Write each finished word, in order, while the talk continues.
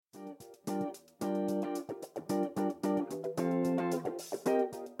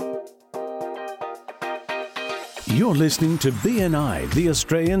You're listening to BNI, the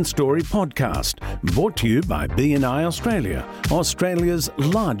Australian Story Podcast, brought to you by BNI Australia, Australia's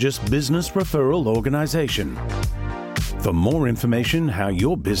largest business referral organisation. For more information how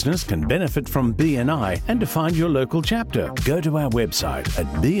your business can benefit from BNI and to find your local chapter, go to our website at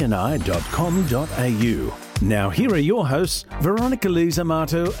bni.com.au. Now here are your hosts, Veronica Lees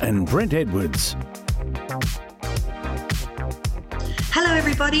Amato and Brent Edwards. Hello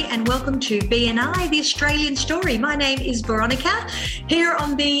everybody and welcome to BNI, the Australian Story. My name is Veronica, here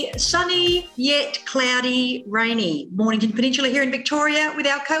on the sunny yet cloudy, rainy Mornington Peninsula here in Victoria with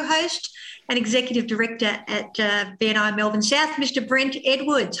our co-host and Executive Director at BNI Melbourne South, Mr. Brent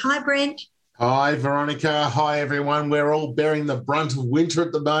Edwards. Hi Brent. Hi Veronica. Hi everyone. We're all bearing the brunt of winter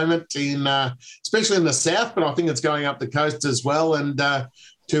at the moment, especially in the south, but I think it's going up the coast as well, and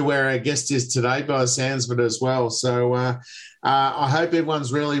to where our guest is today by the sounds of it as well. So I hope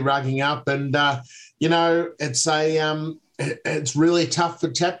everyone's really rugging up, and it's really tough for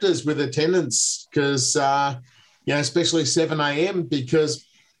chapters with attendance because especially 7 a.m. because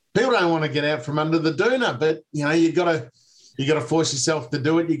people don't want to get out from under the doona, but you got to force yourself to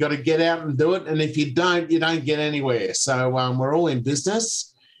do it. You got to get out and do it, and if you don't get anywhere. So we're all in business.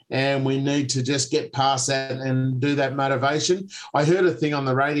 And we need to just get past that and do that motivation. I heard a thing on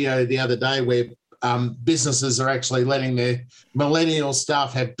the radio the other day where businesses are actually letting their millennial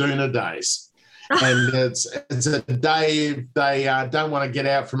staff have doona days. And it's a day if they don't want to get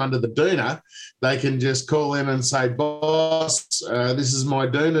out from under the doona, they can just call in and say, boss, this is my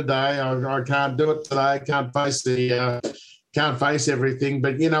doona day. I can't do it today. I can't face everything.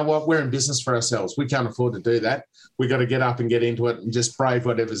 But you know what? We're in business for ourselves. We can't afford to do that. We've got to get up and get into it and just brave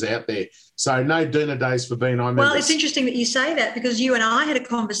whatever's out there. So no doona days for BNI members. Well, it's interesting that you say that because you and I had a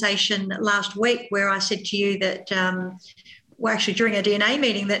conversation last week where I said to you that, actually during a DNA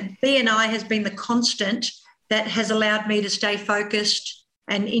meeting, that BNI has been the constant that has allowed me to stay focused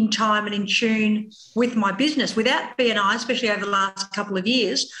and in time and in tune with my business. Without BNI, especially over the last couple of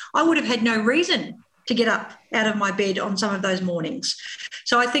years, I would have had no reason to get up out of my bed on some of those mornings.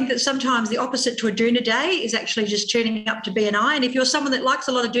 So I think that sometimes the opposite to a doona day is actually just turning up to BNI. And if you're someone that likes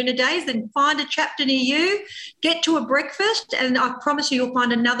a lot of doona days, then find a chapter near you, get to a breakfast, and I promise you'll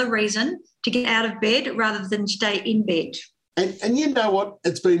find another reason to get out of bed rather than stay in bed. And you know what?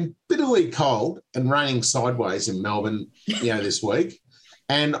 It's been bitterly cold and raining sideways in Melbourne, this week.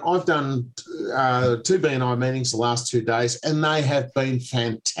 And I've done 2 BNI meetings the last 2 days, and they have been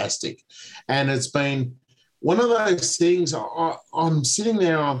fantastic. And it's been one of those things, I'm sitting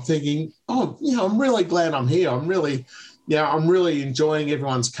there and I'm thinking, I'm really glad I'm here. I'm really enjoying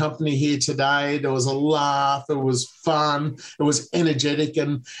everyone's company here today. There was a laugh. It was fun. It was energetic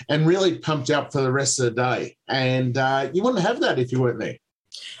and really pumped up for the rest of the day. And you wouldn't have that if you weren't there.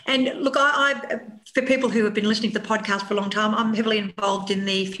 And look, I for people who have been listening to the podcast for a long time, I'm heavily involved in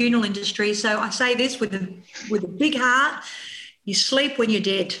the funeral industry. So I say this with a big heart: you sleep when you're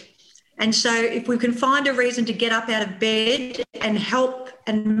dead. And so if we can find a reason to get up out of bed and help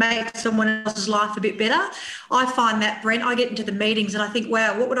and make someone else's life a bit better, I find that, Brent, I get into the meetings and I think,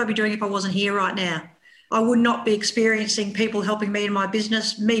 wow, what would I be doing if I wasn't here right now? I would not be experiencing people helping me in my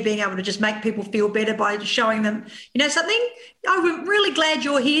business, me being able to just make people feel better by showing them, something. I'm really glad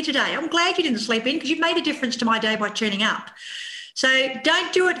you're here today. I'm glad you didn't sleep in because you've made a difference to my day by turning up. So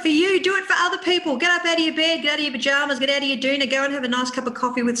don't do it for you, do it for other people. Get up out of your bed, get out of your pajamas, get out of your doona, go and have a nice cup of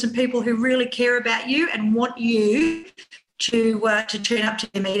coffee with some people who really care about you and want you to turn up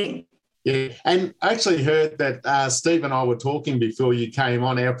to their meeting. Yeah, and I actually heard that Steve and I were talking before you came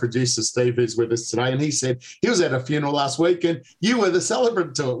on, our producer Steve who's with us today, and he said he was at a funeral last week and you were the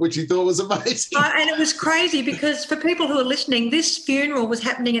celebrant to it, which he thought was amazing. And it was crazy because for people who are listening, this funeral was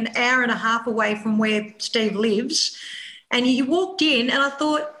happening an hour and a half away from where Steve lives. And he walked in and I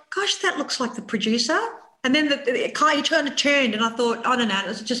thought, gosh, that looks like the producer. And then he kind of turned and I thought, I don't know,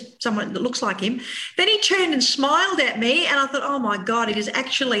 it's just someone that looks like him. Then he turned and smiled at me and I thought, oh, my God, it is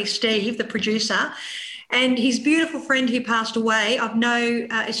actually Steve, the producer. And his beautiful friend who passed away,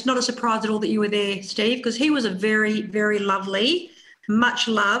 it's not a surprise at all that you were there, Steve, because he was a very, very lovely, much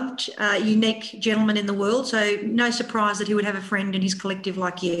loved, unique gentleman in the world. So no surprise that he would have a friend in his collective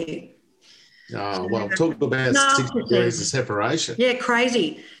like you. Oh, well, talk about 6 degrees of separation. Yeah,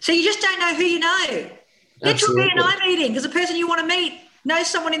 crazy. So you just don't know who you know. Get Absolutely. to a BNI meeting because the person you want to meet knows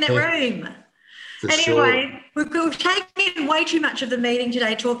someone in that room. Anyway, sure. we've taken way too much of the meeting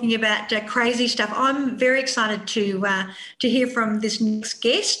today talking about crazy stuff. I'm very excited to hear from this next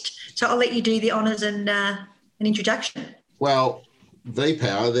guest. So I'll let you do the honours and an introduction. Well,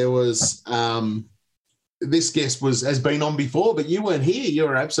 V-Power, there was this guest has been on before, but you weren't here. You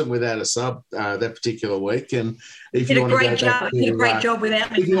were absent without a sub that particular week. And if you want to go back did a great job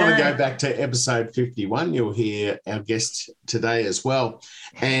without me. If you want to go back to episode 51, you'll hear our guest today as well.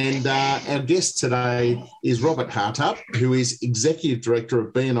 And our guest today is Robert Hartup, who is Executive Director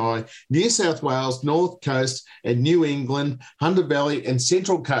of BNI New South Wales, North Coast and New England, Hunter Valley and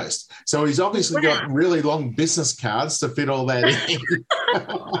Central Coast. So he's obviously got really long business cards to fit all that in,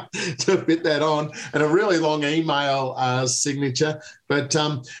 to fit that on, and a really long email signature. But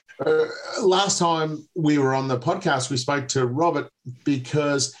last time we were on the podcast, we spoke to Robert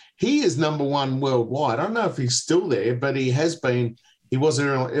because he is number one worldwide. I don't know if he's still there, but he has been. He was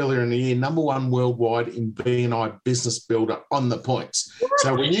earlier in the year number one worldwide in BNI Business Builder on the points.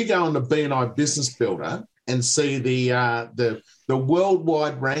 So when you go on the BNI Business Builder and see the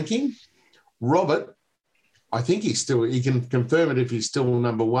worldwide ranking, Robert, I think he can confirm it if he's still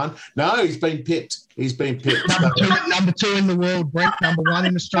number one. No, he's been pipped. Number two in the world, Brent, number one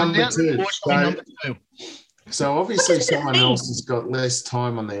in Australia. Number two. So obviously someone else has got less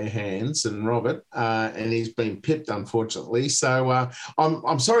time on their hands than Robert, and he's been pipped, unfortunately. So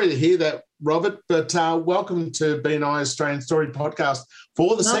I'm sorry to hear that, Robert, but welcome to BNI Australian Story Podcast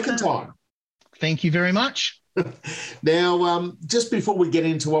for the second time. Thank you very much. Now, just before we get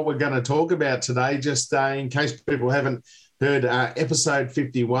into what we're going to talk about today, just in case people haven't heard episode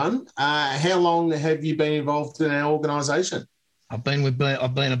 51, how long have you been involved in our organisation? I've been a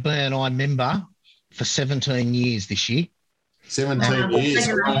BNI member for 17 years this year. 17 years.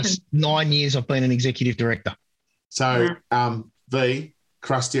 The last 9 years I've been an executive director. So, V,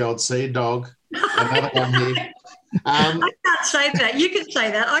 crusty old sea dog, another one here. I can't say that. You can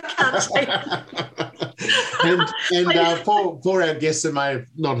say that. I can't say that. and for our guests that may have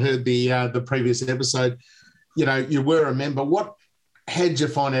not heard the previous episode, you were a member. How did you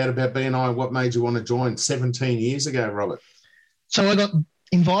find out about BNI? What made you want to join 17 years ago, Robert? So I got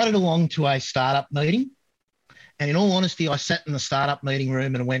invited along to a startup meeting. And in all honesty, I sat in the startup meeting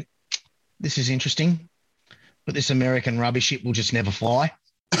room and went, this is interesting, but this American rubbish, it will just never fly.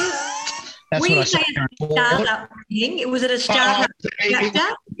 That's what I said. Startup meeting? Was it a startup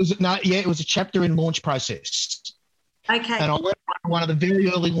chapter? It was a chapter in launch process. Okay. And I went to one of the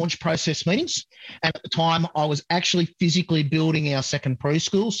very early launch process meetings. And at the time, I was actually physically building our second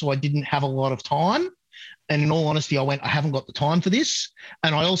preschool, so I didn't have a lot of time. And in all honesty, I went, I haven't got the time for this.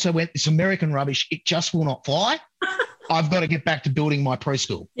 And I also went, this American rubbish, it just will not fly. I've got to get back to building my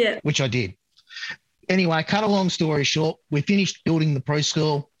preschool, which I did. Anyway, cut a long story short, we finished building the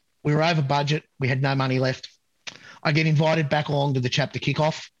preschool. We were over budget. We had no money left. I get invited back along to the chapter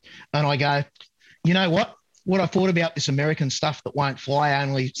kickoff, and I go, you know what? What I thought about this American stuff that won't fly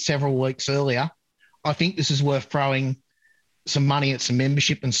only several weeks earlier, I think this is worth throwing some money at some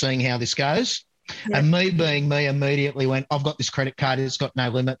membership and seeing how this goes. Yeah. And me being me immediately went, I've got this credit card. It's got no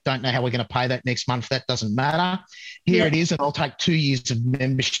limit. Don't know how we're going to pay that next month. That doesn't matter. Here it is, and I'll take 2 years of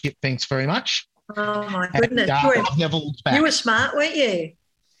membership. Thanks very much. Oh, my goodness. I've never looked back. You were smart, weren't you?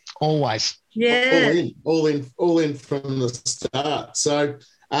 Always. Yeah. All in from the start. So,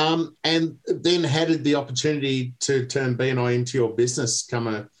 and then how did the opportunity to turn BNI into your business come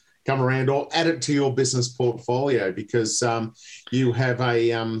around, or add it to your business portfolio? Because you have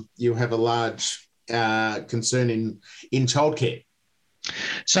a large concern in childcare.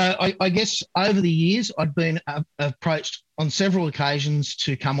 So I guess over the years, I'd been approached on several occasions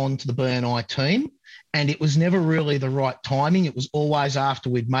to come on to the BNI team, and it was never really the right timing. It was always after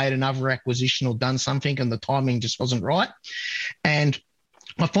we'd made another acquisition or done something, and the timing just wasn't right. And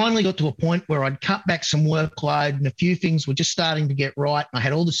I finally got to a point where I'd cut back some workload and a few things were just starting to get right. And I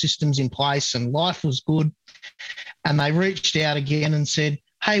had all the systems in place and life was good. And they reached out again and said,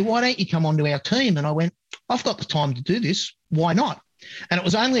 hey, why don't you come onto our team? And I went, I've got the time to do this. Why not? And it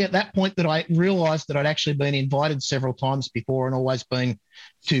was only at that point that I realised that I'd actually been invited several times before and always been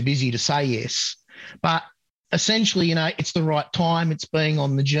too busy to say yes. But essentially, it's the right time. It's being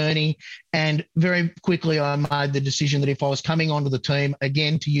on the journey. And very quickly, I made the decision that if I was coming onto the team,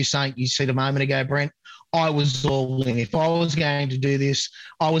 again, to you saying, you said a moment ago, Brent, I was all in. If I was going to do this,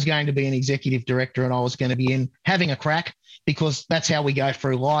 I was going to be an executive director and I was going to be in having a crack, because that's how we go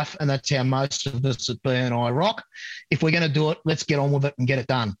through life and that's how most of us at BNI rock. If we're going to do it, let's get on with it and get it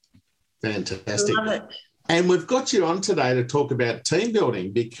done. Fantastic. Love it. And we've got you on today to talk about team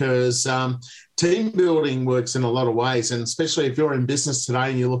building, because team building works in a lot of ways, and especially if you're in business today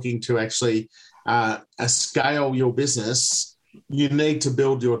and you're looking to actually scale your business, you need to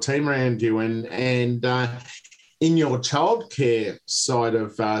build your team around you. And in your childcare side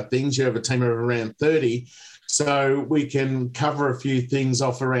of things, you have a team of around 30. So we can cover a few things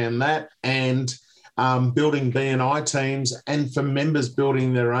off around that. And building BNI teams and for members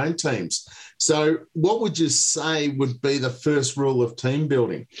building their own teams. So what would you say would be the first rule of team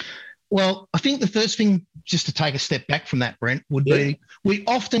building? Well, I think the first thing, just to take a step back from that, Brent, would be we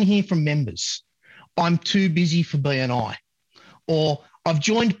often hear from members, I'm too busy for BNI, or I've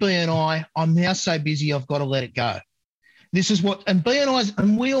joined BNI, I'm now so busy I've got to let it go. This is what, and BNI's,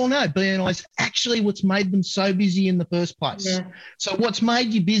 and we all know BNI's actually what's made them so busy in the first place. Yeah. So what's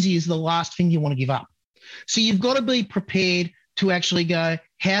made you busy is the last thing you want to give up. So you've got to be prepared to actually go,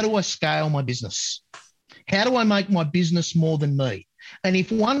 how do I scale my business? How do I make my business more than me? And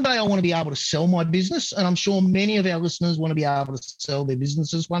if one day I want to be able to sell my business, and I'm sure many of our listeners want to be able to sell their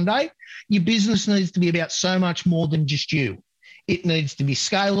businesses one day, your business needs to be about so much more than just you. It needs to be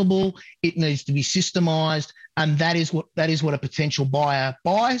scalable. It needs to be systemized. And that is what a potential buyer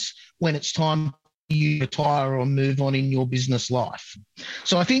buys when it's time for you to retire or move on in your business life.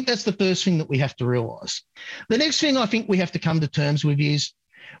 So I think that's the first thing that we have to realize. The next thing I think we have to come to terms with is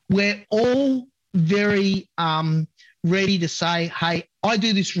we're all very ready to say, hey, I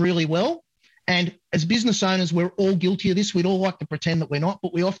do this really well. And as business owners, we're all guilty of this. We'd all like to pretend that we're not,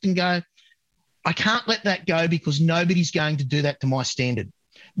 but we often go, I can't let that go because nobody's going to do that to my standard.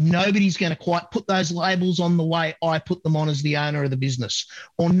 Nobody's going to quite put those labels on the way I put them on as the owner of the business,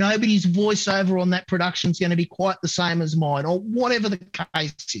 or nobody's voiceover on that production is going to be quite the same as mine, or whatever the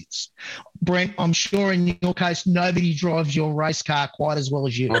case is. Brent, I'm sure in your case, nobody drives your race car quite as well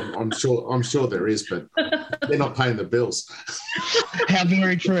as you. I'm sure there is, but they're not paying the bills. How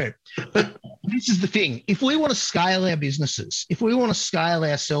very true. But this is the thing. If we want to scale our businesses, if we want to scale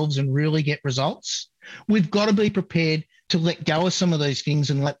ourselves and really get results, we've got to be prepared to let go of some of these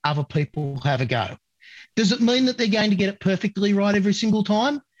things and let other people have a go. Does it mean that they're going to get it perfectly right every single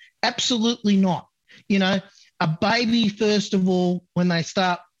time? Absolutely not. You know, a baby, first of all, when they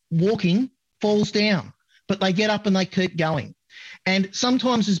start walking, falls down, but they get up and they keep going. And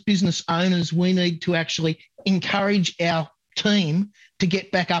sometimes as business owners, we need to actually encourage our team to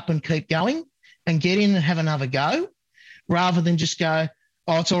get back up and keep going and get in and have another go, rather than just go,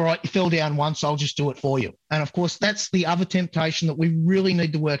 oh, it's all right, you fell down once, I'll just do it for you. And of course, that's the other temptation that we really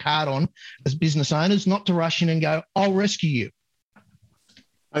need to work hard on as business owners, not to rush in and go, I'll rescue you.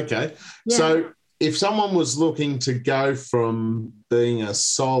 Okay. Yeah. So if someone was looking to go from being a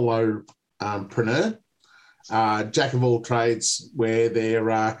solopreneur, jack of all trades, where they're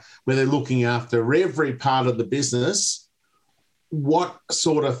looking after every part of the business, what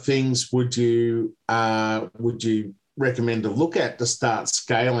sort of things would you recommend to look at to start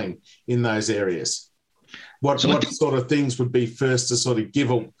scaling in those areas? What sort of things would be first to sort of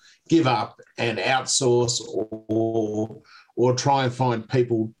give up and outsource or try and find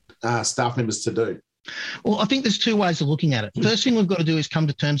people, staff members to do? Well, I think there's two ways of looking at it. First thing we've got to do is come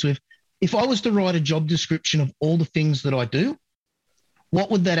to terms with, if I was to write a job description of all the things that I do, what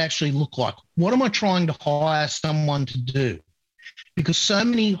would that actually look like? What am I trying to hire someone to do? Because so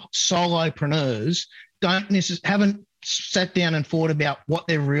many solopreneurs haven't sat down and thought about what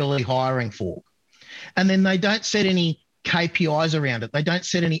they're really hiring for. And then they don't set any KPIs around it. They don't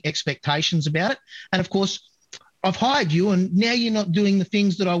set any expectations about it. And of course, I've hired you and now you're not doing the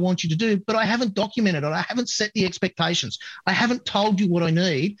things that I want you to do, but I haven't documented it. I haven't set the expectations. I haven't told you what I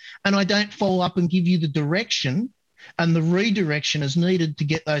need, and I don't follow up and give you the direction and the redirection as needed to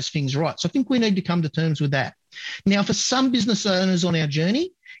get those things right. So I think we need to come to terms with that. Now, for some business owners on our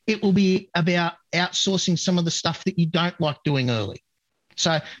journey, it will be about outsourcing some of the stuff that you don't like doing early.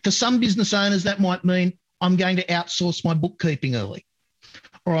 So for some business owners, that might mean I'm going to outsource my bookkeeping early,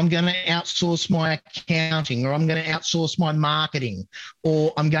 or I'm going to outsource my accounting, or I'm going to outsource my marketing,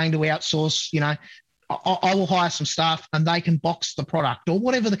 or I'm going to outsource, I will hire some staff and they can box the product, or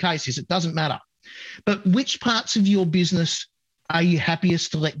whatever the case is. It doesn't matter. But which parts of your business are you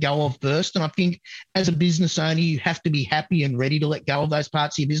happiest to let go of first? And I think as a business owner, you have to be happy and ready to let go of those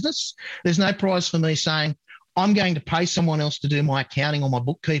parts of your business. There's no prize for me saying, I'm going to pay someone else to do my accounting or my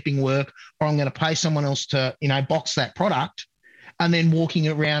bookkeeping work, or I'm going to pay someone else to, box that product, and then walking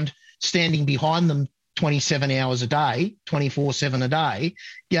around standing behind them 27 hours a day, 24/7 a day,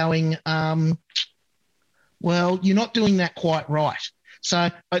 going, well, you're not doing that quite right.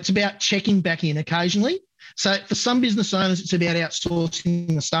 So it's about checking back in occasionally. So for some business owners, it's about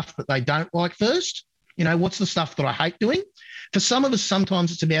outsourcing the stuff that they don't like first. What's the stuff that I hate doing? For some of us,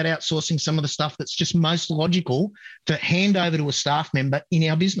 sometimes it's about outsourcing some of the stuff that's just most logical to hand over to a staff member in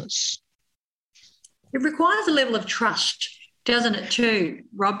our business. It requires a level of trust, doesn't it too,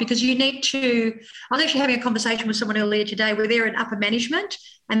 Rob? Because you need to, I was actually having a conversation with someone earlier today where they're in upper management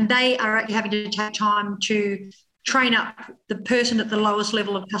and they are having to take time to train up the person at the lowest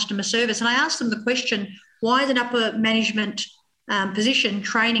level of customer service. And I asked them the question, why is an upper management position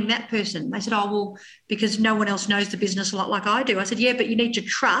training that person? They said, oh, well, because no one else knows the business a lot like I do. I said, yeah, but you need to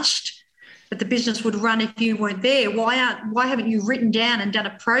trust that the business would run if you weren't there. Why haven't you written down and done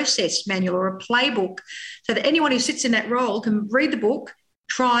a process manual or a playbook so that anyone who sits in that role can read the book,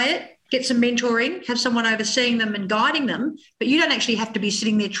 try it, get some mentoring, have someone overseeing them and guiding them, but you don't actually have to be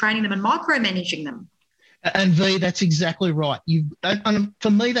sitting there training them and micromanaging them. And V, that's exactly right. And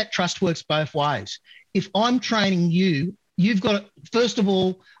for me, that trust works both ways. If I'm training you, you've got to, first of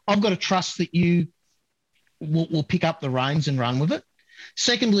all, I've got to trust that you will pick up the reins and run with it.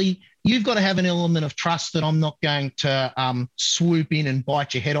 Secondly, you've got to have an element of trust that I'm not going to swoop in and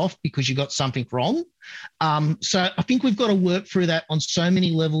bite your head off because you got something wrong. So I think we've got to work through that on so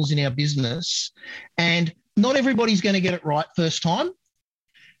many levels in our business, and not everybody's going to get it right first time.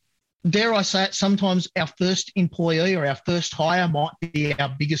 Dare I say it, sometimes our first employee or our first hire might be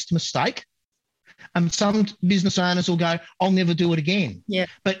our biggest mistake. Some business owners will go, I'll never do it again. Yeah.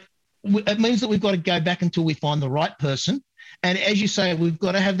 But it means that we've got to go back until we find the right person. And as you say, we've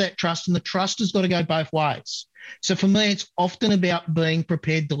got to have that trust, and the trust has got to go both ways. So for me, it's often about being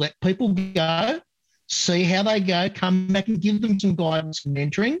prepared to let people go, see how they go, come back and give them some guidance and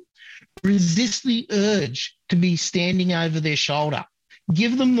mentoring. Resist the urge to be standing over their shoulder.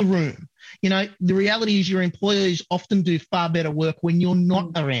 Give them the room. You know, the reality is your employees often do far better work when you're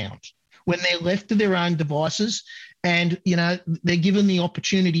not around, when they're left to their own devices, and, you know, they're given the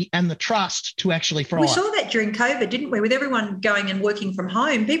opportunity and the trust to actually thrive. We saw that during COVID, didn't we? With everyone going and working from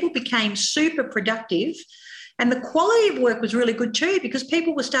home, people became super productive, and the quality of work was really good too, because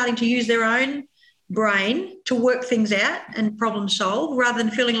people were starting to use their own brain to work things out and problem solve, rather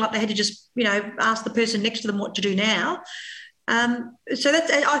than feeling like they had to just, you know, ask the person next to them what to do now. So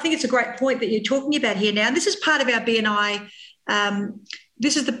I think it's a great point that you're talking about here now. And this is part of our BNI.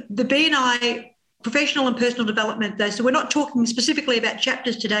 This is the BNI professional and personal development, though. So we're not talking specifically about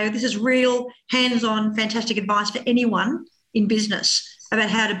chapters today. This is real hands-on, fantastic advice for anyone in business about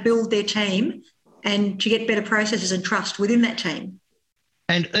how to build their team and to get better processes and trust within that team.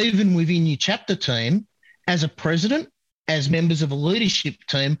 And even within your chapter team, as a president, as members of a leadership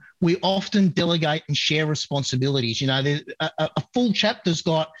team, we often delegate and share responsibilities. You know, a full chapter's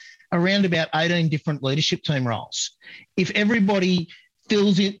got around about 18 different leadership team roles. If everybody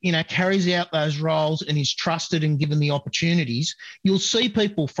fills in, you know, carries out those roles and is trusted and given the opportunities, you'll see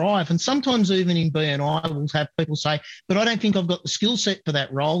people thrive. And sometimes even in BNI, we'll have people say, but I don't think I've got the skill set for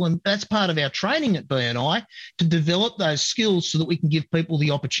that role. And that's part of our training at BNI, to develop those skills so that we can give people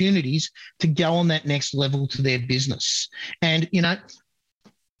the opportunities to go on that next level to their business. And, you know,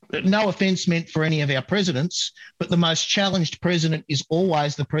 no offence meant for any of our presidents, but the most challenged president is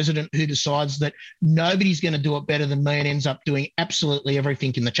always the president who decides that nobody's going to do it better than me and ends up doing absolutely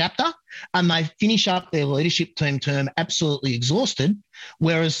everything in the chapter, and they finish up their leadership team term absolutely exhausted.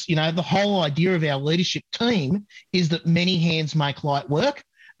 Whereas, you know, the whole idea of our leadership team is that many hands make light work,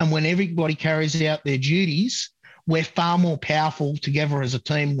 and when everybody carries out their duties, we're far more powerful together as a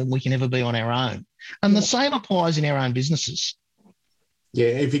team than we can ever be on our own. And the same applies in our own businesses. Yeah,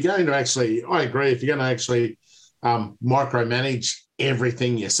 if you're going to actually, I agree, if you're going to actually micromanage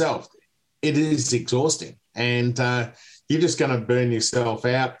everything yourself, it is exhausting, and you're just going to burn yourself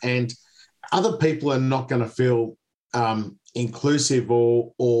out, and other people are not going to feel inclusive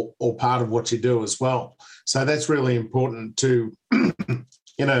or part of what you do as well. So that's really important to,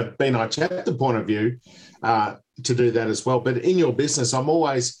 in a BNI chapter point of view, to do that as well. But in your business, I'm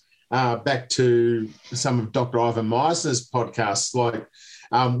always back to some of Dr. Ivan Meisner's podcasts, like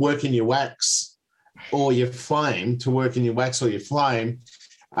working your wax or your flame, to work in your wax or your flame.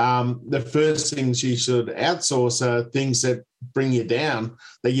 The first things you should outsource are things that bring you down,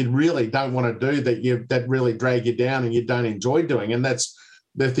 that you really don't want to do, that really drag you down and you don't enjoy doing. And that's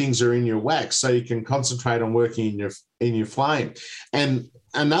the things that are in your wax, so you can concentrate on working in your flame. And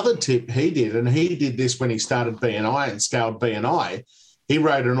another tip he did, and he did this when he started BNI and scaled BNI, he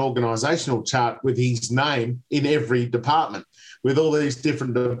wrote an organisational chart with his name in every department, with all these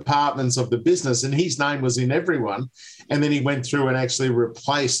different departments of the business, and his name was in everyone. And then he went through and actually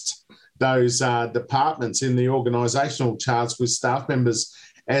replaced those departments in the organisational charts with staff members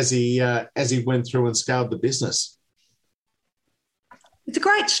as he went through and scaled the business. It's a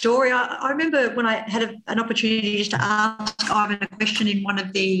great story. I remember when I had an opportunity just to ask Ivan a question in one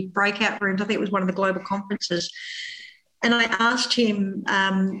of the breakout rooms. I think it was one of the global conferences. And I asked him,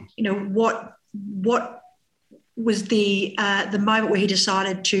 what was the moment where he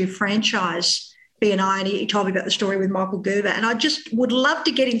decided to franchise BNI, and he told me about the story with Michael Gerber. And I just would love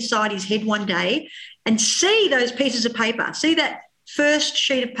to get inside his head one day and see those pieces of paper, see that first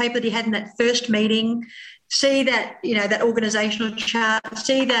sheet of paper that he had in that first meeting, see that, that organisational chart,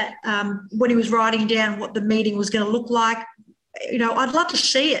 see that when he was writing down what the meeting was going to look like. I'd love to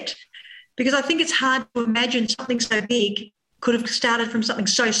see it, because I think it's hard to imagine something so big could have started from something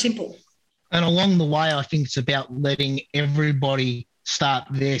so simple. And along the way, I think it's about letting everybody start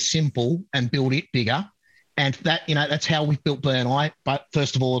there simple and build it bigger. And that, that's how we've built BNI, but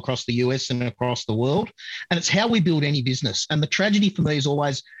first of all, across the US and across the world. And it's how we build any business. And the tragedy for me is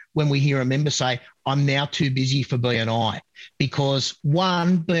always when we hear a member say, I'm now too busy for BNI, because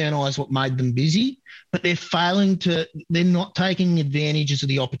one, BNI is what made them busy, but they're not taking advantages of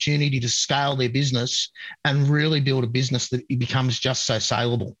the opportunity to scale their business and really build a business that becomes just so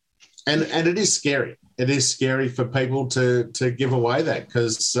saleable. And it is scary. It is scary for people to give away that,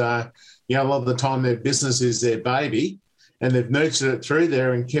 because, a lot of the time their business is their baby and they've nurtured it through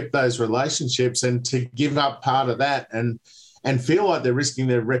there and kept those relationships, and to give up part of that and feel like they're risking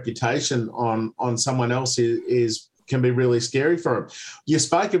their reputation on someone else can be really scary for them. You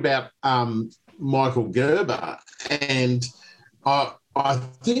spoke about Michael Gerber, and I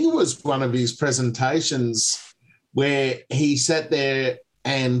think it was one of his presentations where he sat there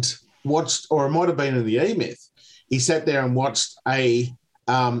and watched, or it might have been in the E-Myth, he sat there and watched a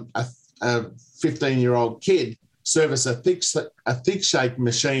 15-year-old kid service a thick shake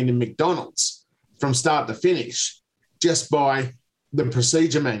machine in McDonald's from start to finish, just by the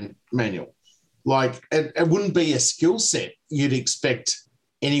procedure manual. Like, it wouldn't be a skill set you'd expect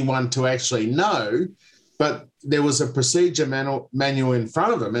anyone to actually know, but there was a procedure manual in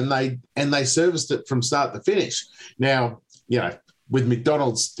front of them, and they serviced it from start to finish. Now, with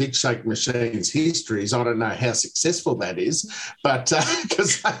McDonald's thick shake machines histories, I don't know how successful that is, but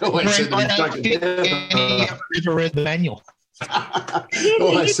because I always said I've never read the manual.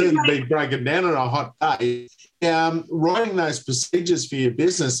 Always said to be broken down on a hot day. Writing those procedures for your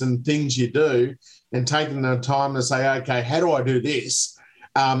business and things you do, and taking the time to say, okay, how do I do this?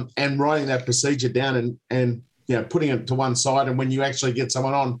 And writing that procedure down and putting it to one side. And when you actually get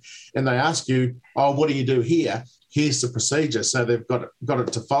someone on and they ask you, oh, what do you do here? Here's the procedure. So they've got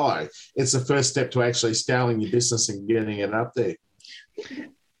it to follow. It's the first step to actually scaling your business and getting it up there.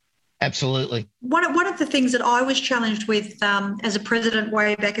 Absolutely. One of the things that I was challenged with as a president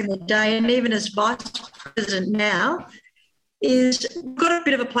way back in the day, and even as vice president now, is we've got a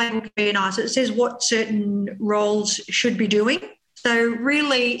bit of a playbook at BNI. So it says what certain roles should be doing. So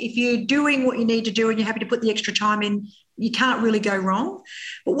really, if you're doing what you need to do and you're happy to put the extra time in, you can't really go wrong.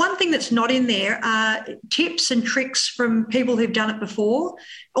 But one thing that's not in there are tips and tricks from people who've done it before,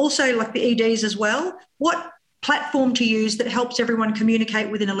 also like the EDs as well. What platform to use that helps everyone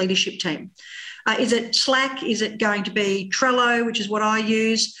communicate within a leadership team? Is it Slack? Is it going to be Trello, which is what I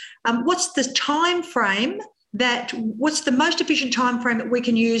use? What's the time frame what's the most efficient time frame that we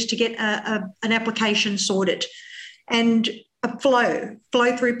can use to get an application sorted? And a flow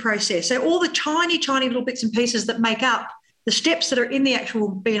through process. So all the tiny little bits and pieces that make up the steps that are in the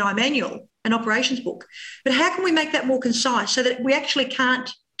actual BNI manual and operations book. But how can we make that more concise so that we actually can't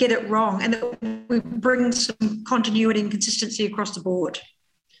get it wrong and that we bring some continuity and consistency across the board?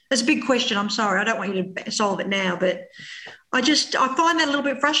 That's a big question. I'm sorry. I don't want you to solve it now, but I find that a little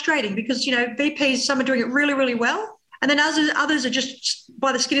bit frustrating because, VPs, some are doing it really, really well. And then others are just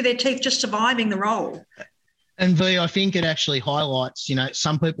by the skin of their teeth, just surviving the role. And V, I think it actually highlights,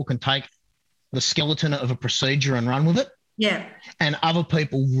 some people can take the skeleton of a procedure and run with it. Yeah. And other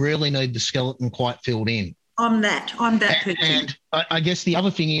people really need the skeleton quite filled in. I'm that person. And I guess the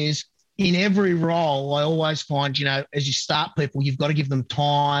other thing is, in every role, I always find, as you start people, you've got to give them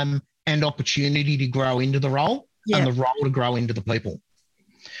time and opportunity to grow into the role and the role to grow into the people.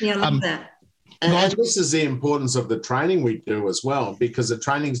 Yeah, I love that. And this is the importance of the training we do as well, because the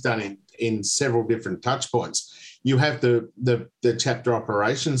training's done in several different touch points. You have the chapter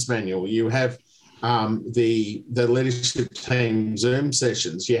operations manual. You have the leadership team Zoom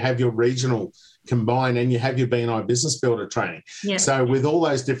sessions. You have your regional combine, and you have your BNI Business Builder training. Yeah. So with all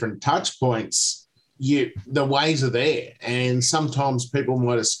those different touch points, the ways are there, and sometimes people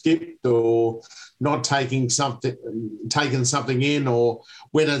might have skipped or not taken something in, or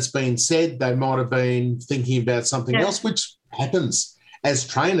when it's been said, they might have been thinking about something else, which happens as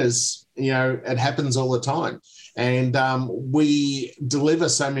trainers. It happens all the time, and we deliver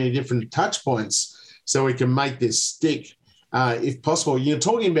so many different touch points so we can make this stick. If possible, you're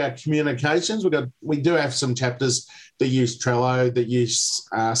talking about communications. We do have some chapters that use Trello, that use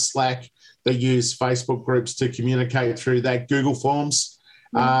Slack, that use Facebook groups to communicate through that. Google Forms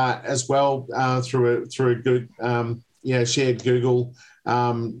as well through a good shared Google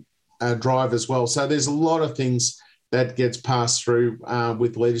drive as well. So there's a lot of things that gets passed through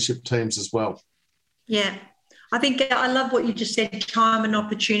with leadership teams as well. Yeah. I think I love what you just said, time and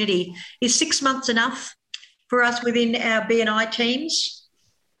opportunity. Is 6 months enough for us within our B&I teams?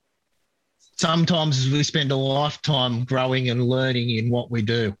 Sometimes we spend a lifetime growing and learning in what we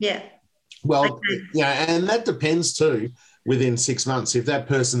do. Yeah. Well, yeah, and that depends too within 6 months. If that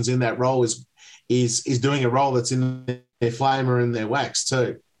person's in that role is doing a role that's in their flame or in their wax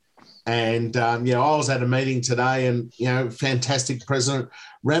too. And, I was at a meeting today and, fantastic president,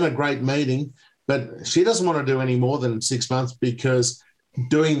 ran a great meeting, but she doesn't want to do any more than 6 months because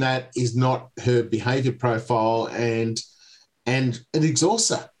doing that is not her behaviour profile and it exhausts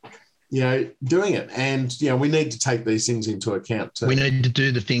her, doing it. And, we need to take these things into account too. We need to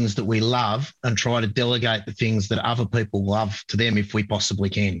do the things that we love and try to delegate the things that other people love to them if we possibly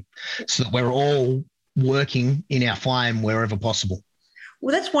can, so that we're all working in our flame wherever possible.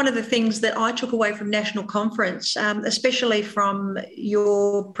 Well, that's one of the things that I took away from National Conference, especially from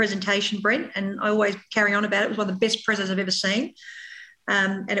your presentation, Brent, and I always carry on about it. It was one of the best presents I've ever seen.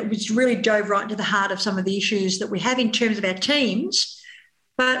 And it was really dove right into the heart of some of the issues that we have in terms of our teams.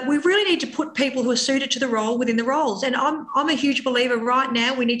 But we really need to put people who are suited to the role within the roles. And I'm a huge believer right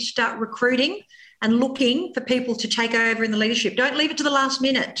now we need to start recruiting and looking for people to take over in the leadership. Don't leave it to the last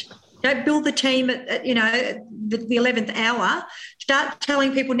minute. Don't build the team at the 11th hour. Start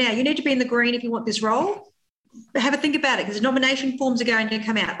telling people now, you need to be in the green if you want this role. Have a think about it because the nomination forms are going to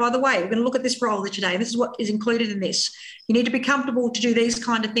come out. By the way, we're going to look at this role today. This is what is included in this. You need to be comfortable to do these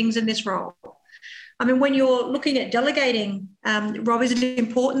kind of things in this role. I mean, when you're looking at delegating, Rob, is it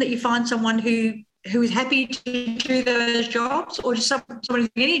important that you find someone who is happy to do those jobs or just someone who's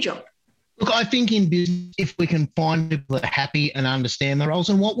doing any job? Look, I think in business, if we can find people that are happy and understand the roles,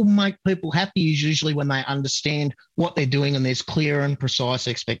 and what will make people happy is usually when they understand what they're doing and there's clear and precise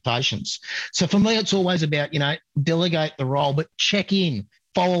expectations. So for me, it's always about, delegate the role, but check in,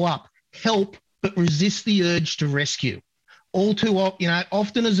 follow up, help, but resist the urge to rescue. All too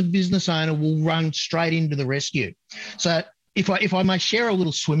often as a business owner, we'll run straight into the rescue. So if I may share a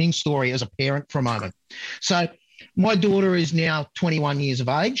little swimming story as a parent for a moment. So my daughter is now 21 years of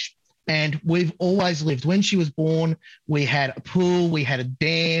age. And we've always lived. When she was born, we had a pool, we had a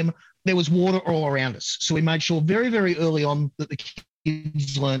dam, there was water all around us. So we made sure very, very early on that the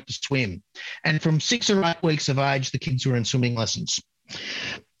kids learned to swim. And from 6 or 8 weeks of age, the kids were in swimming lessons.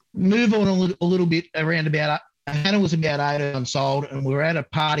 Move on a little bit around about, Hannah was about 18 months old, and we were at a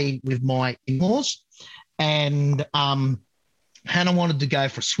party with my in-laws. And Hannah wanted to go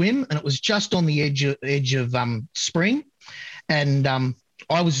for a swim, and it was just on the edge of spring. And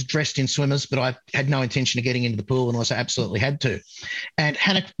I was dressed in swimmers, but I had no intention of getting into the pool unless I absolutely had to. And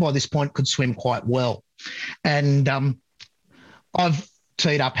Hannah, by this point, could swim quite well. And I've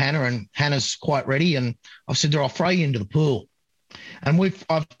teed up Hannah, and Hannah's quite ready. And I've said to her, I'll throw you into the pool. And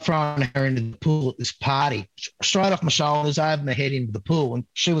I've thrown her into the pool at this party, straight off my shoulders, over my head into the pool. And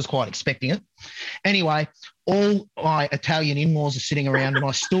she was quite expecting it. Anyway, all my Italian in-laws are sitting around, and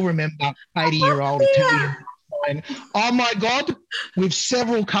I still remember 80-year-old Italian. And, oh, my God, with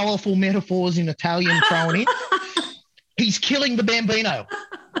several colourful metaphors in Italian thrown in. He's killing the bambino.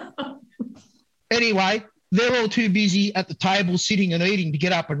 Anyway, they're all too busy at the table sitting and eating to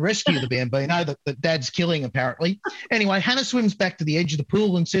get up and rescue the bambino that Dad's killing, apparently. Anyway, Hannah swims back to the edge of the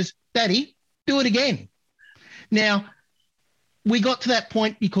pool and says, Daddy, do it again. Now, we got to that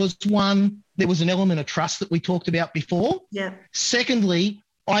point because, one, there was an element of trust that we talked about before. Yeah. Secondly,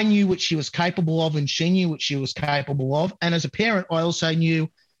 I knew what she was capable of and she knew what she was capable of. And as a parent, I also knew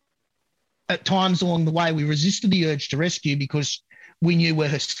at times along the way we resisted the urge to rescue because we knew where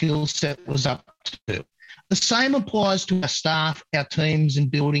her skill set was up to. The same applies to our staff, our teams, and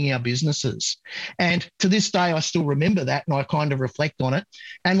building our businesses. And to this day, I still remember that and I kind of reflect on it.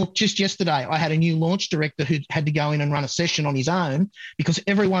 And look, just yesterday, I had a new launch director who had to go in and run a session on his own because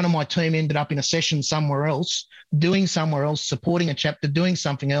every one of my team ended up in a session somewhere else, doing somewhere else, supporting a chapter, doing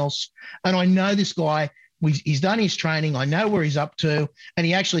something else. And I know this guy, he's done his training. I know where he's up to. And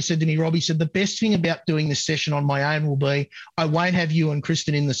he actually said to me, Rob, he said, the best thing about doing this session on my own will be I won't have you and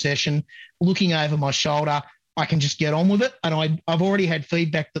Kristen in the session looking over my shoulder. I can just get on with it. And I've already had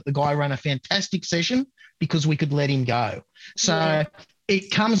feedback that the guy ran a fantastic session because we could let him go. So it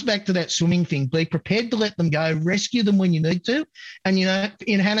comes back to that swimming thing. Be prepared to let them go, rescue them when you need to. And,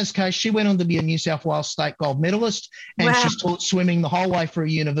 in Hannah's case, she went on to be a New South Wales state gold medalist and she's taught swimming the whole way through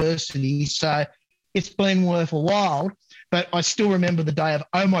university. So it's been worth a while, but I still remember the day of,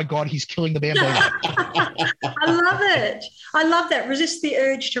 oh, my God, he's killing the bambino. I love it. I love that. Resist the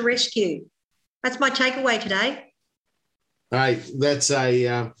urge to rescue. That's my takeaway today. Right. That's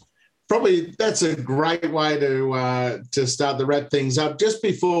a probably that's a great way to start to wrap things up. Just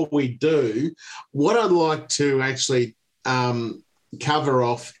before we do, what I'd like to actually cover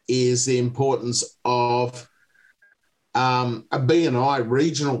off is the importance of a BNI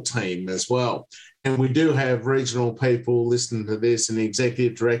regional team as well. And we do have regional people listening to this and the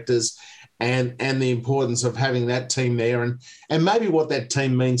executive directors and the importance of having that team there and maybe what that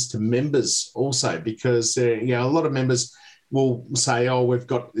team means to members also, because a lot of members will say, oh, we've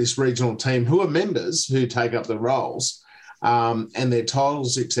got this regional team who are members who take up the roles and their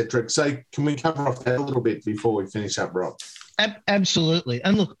titles, etc. So can we cover off that a little bit before we finish up, Rob? Absolutely.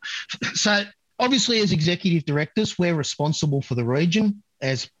 And look, so obviously as executive directors, we're responsible for the region,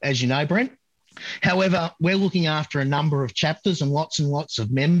 as you know, Brent. However, we're looking after a number of chapters and lots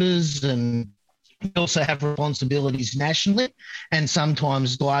of members, and we also have responsibilities nationally and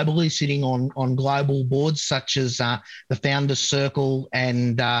sometimes globally, sitting on global boards such as the Founders Circle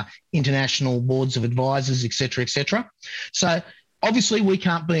and international boards of advisors, et cetera, et cetera. So obviously, we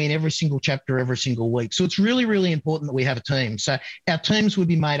can't be in every single chapter every single week. So it's really, really important that we have a team. So our teams would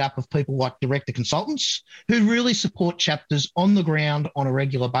be made up of people like director consultants who really support chapters on the ground on a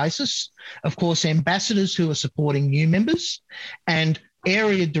regular basis. Of course, ambassadors who are supporting new members, and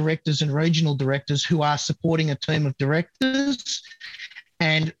area directors and regional directors who are supporting a team of directors.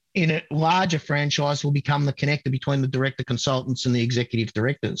 And in a larger franchise will become the connector between the director consultants and the executive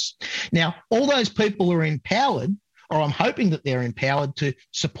directors. Now, all those people are empowered, or I'm hoping that they're empowered to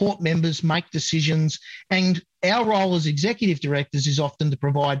support members, make decisions. And our role as executive directors is often to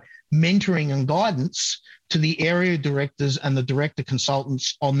provide mentoring and guidance to the area directors and the director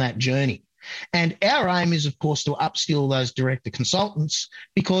consultants on that journey. And our aim is, of course, to upskill those director consultants,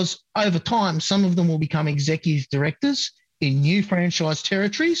 because over time, some of them will become executive directors in new franchise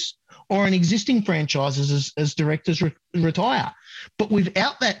territories or in existing franchises as directors retire. But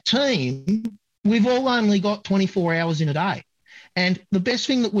without that team, we've all only got 24 hours in a day. And the best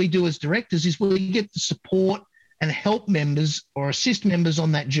thing that we do as directors is we get to support and help members or assist members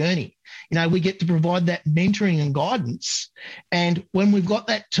on that journey. We get to provide that mentoring and guidance. And when we've got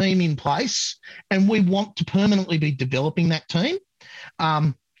that team in place, and we want to permanently be developing that team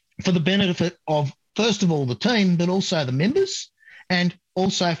for the benefit of, first of all, the team, but also the members, and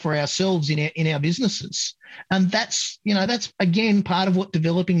also for ourselves in our businesses. And that's again, part of what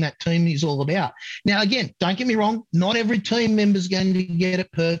developing that team is all about. Now, again, don't get me wrong, not every team member is going to get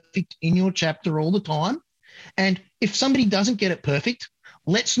it perfect in your chapter all the time. And if somebody doesn't get it perfect,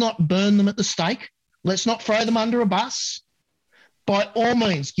 let's not burn them at the stake. Let's not throw them under a bus. By all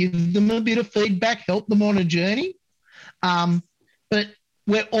means, give them a bit of feedback, help them on a journey. But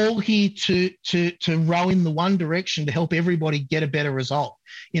we're all here to row in the one direction to help everybody get a better result.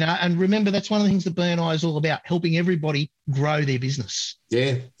 And remember, that's one of the things that BNI is all about, helping everybody grow their business.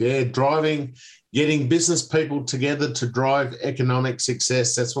 Yeah, getting business people together to drive economic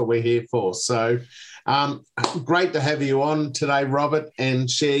success. That's what we're here for. So great to have you on today, Robert, and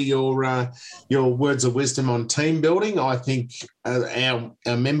share your words of wisdom on team building. I think our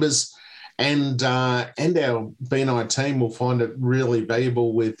members and our BNI team will find it really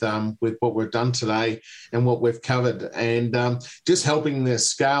valuable with what we've done today and what we've covered, and just helping them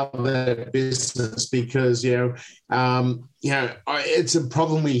scale their business, because it's a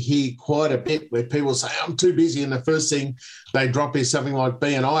problem we hear quite a bit where people say, I'm too busy, and the first thing they drop is something like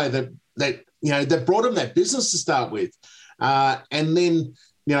BNI that brought them that business to start with, and then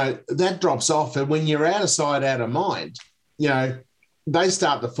that drops off, and when you're out of sight, out of mind, they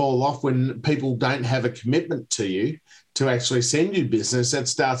start to fall off when people don't have a commitment to you to actually send you business. That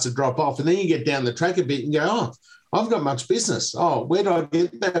starts to drop off. And then you get down the track a bit and go, oh, I've got much business. Oh, where did I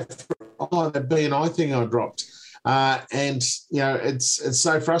get that from? Oh, that BNI thing I dropped. It's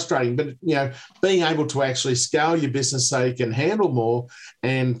so frustrating. But, being able to actually scale your business so you can handle more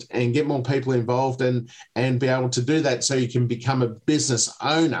and get more people involved and be able to do that so you can become a business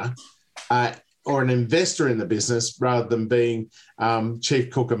owner or an investor in the business rather than being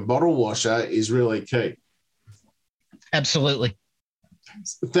chief cook and bottle washer is really key. Absolutely.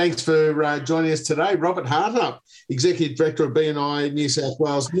 Thanks for joining us today. Robert Hartup, Executive Director of BNI New South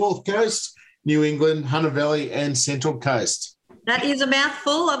Wales North Coast, New England, Hunter Valley and Central Coast. That is a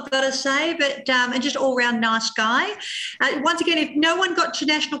mouthful, I've got to say, but and just all-round nice guy. Once again, if no one got to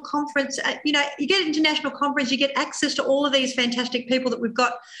national conference, you get into national conference, you get access to all of these fantastic people that we've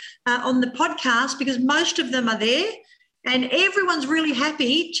got on the podcast, because most of them are there, and everyone's really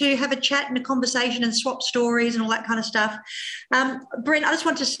happy to have a chat and a conversation and swap stories and all that kind of stuff. Brent, I just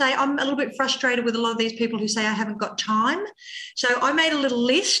want to say I'm a little bit frustrated with a lot of these people who say I haven't got time. So I made a little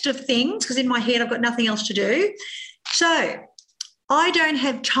list of things, because in my head I've got nothing else to do. So I don't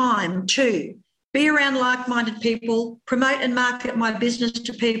have time to be around like-minded people, promote and market my business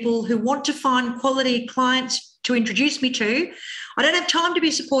to people who want to find quality clients to introduce me to. I don't have time to be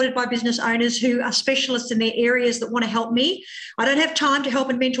supported by business owners who are specialists in their areas that want to help me. I don't have time to help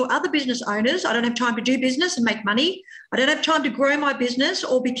and mentor other business owners. I don't have time to do business and make money. I don't have time to grow my business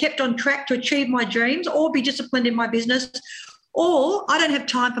or be kept on track to achieve my dreams or be disciplined in my business. Or I don't have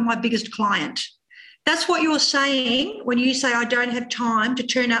time for my biggest client. That's what you're saying when you say I don't have time to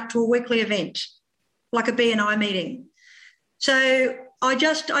turn up to a weekly event like a BNI meeting. So I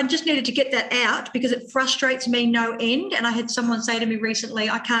just needed to get that out because it frustrates me no end. And I had someone say to me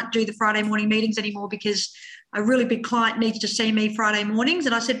recently, I can't do the Friday morning meetings anymore because a really big client needs to see me Friday mornings.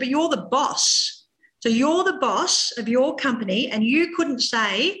 And I said, but you're the boss. So you're the boss of your company and you couldn't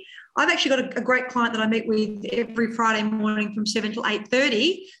say, I've actually got a great client that I meet with every Friday morning from 7 till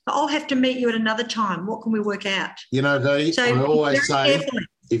 8:30. But I'll have to meet you at another time. What can we work out? You know, Dee, So I always say, carefully.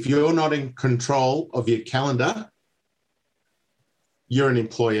 if you're not in control of your calendar, you're an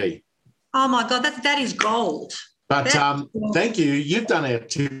employee. Oh my God, that is gold. But thank you. You've done our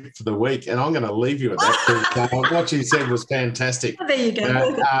tip for the week, and I'm going to leave you at that. What you said was fantastic. Oh, there you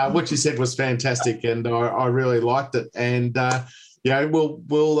go. What you said was fantastic, and I really liked it. And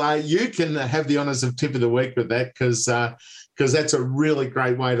you can have the honours of tip of the week with that because that's a really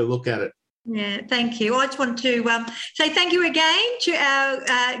great way to look at it. Yeah, thank you. I just want to say thank you again to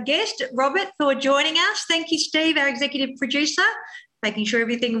our guest, Robert, for joining us. Thank you, Steve, our executive producer, making sure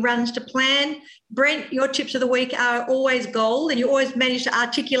everything runs to plan. Brent, your tips of the week are always gold and you always manage to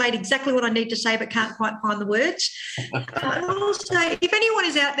articulate exactly what I need to say but can't quite find the words. And also, if anyone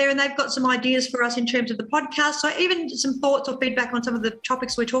is out there and they've got some ideas for us in terms of the podcast or even some thoughts or feedback on some of the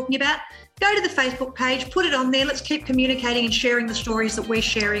topics we're talking about, go to the Facebook page, put it on there. Let's keep communicating and sharing the stories that we're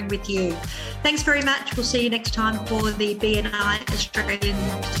sharing with you. Thanks very much. We'll see you next time for the BNI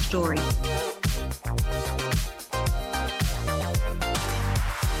Australian Story.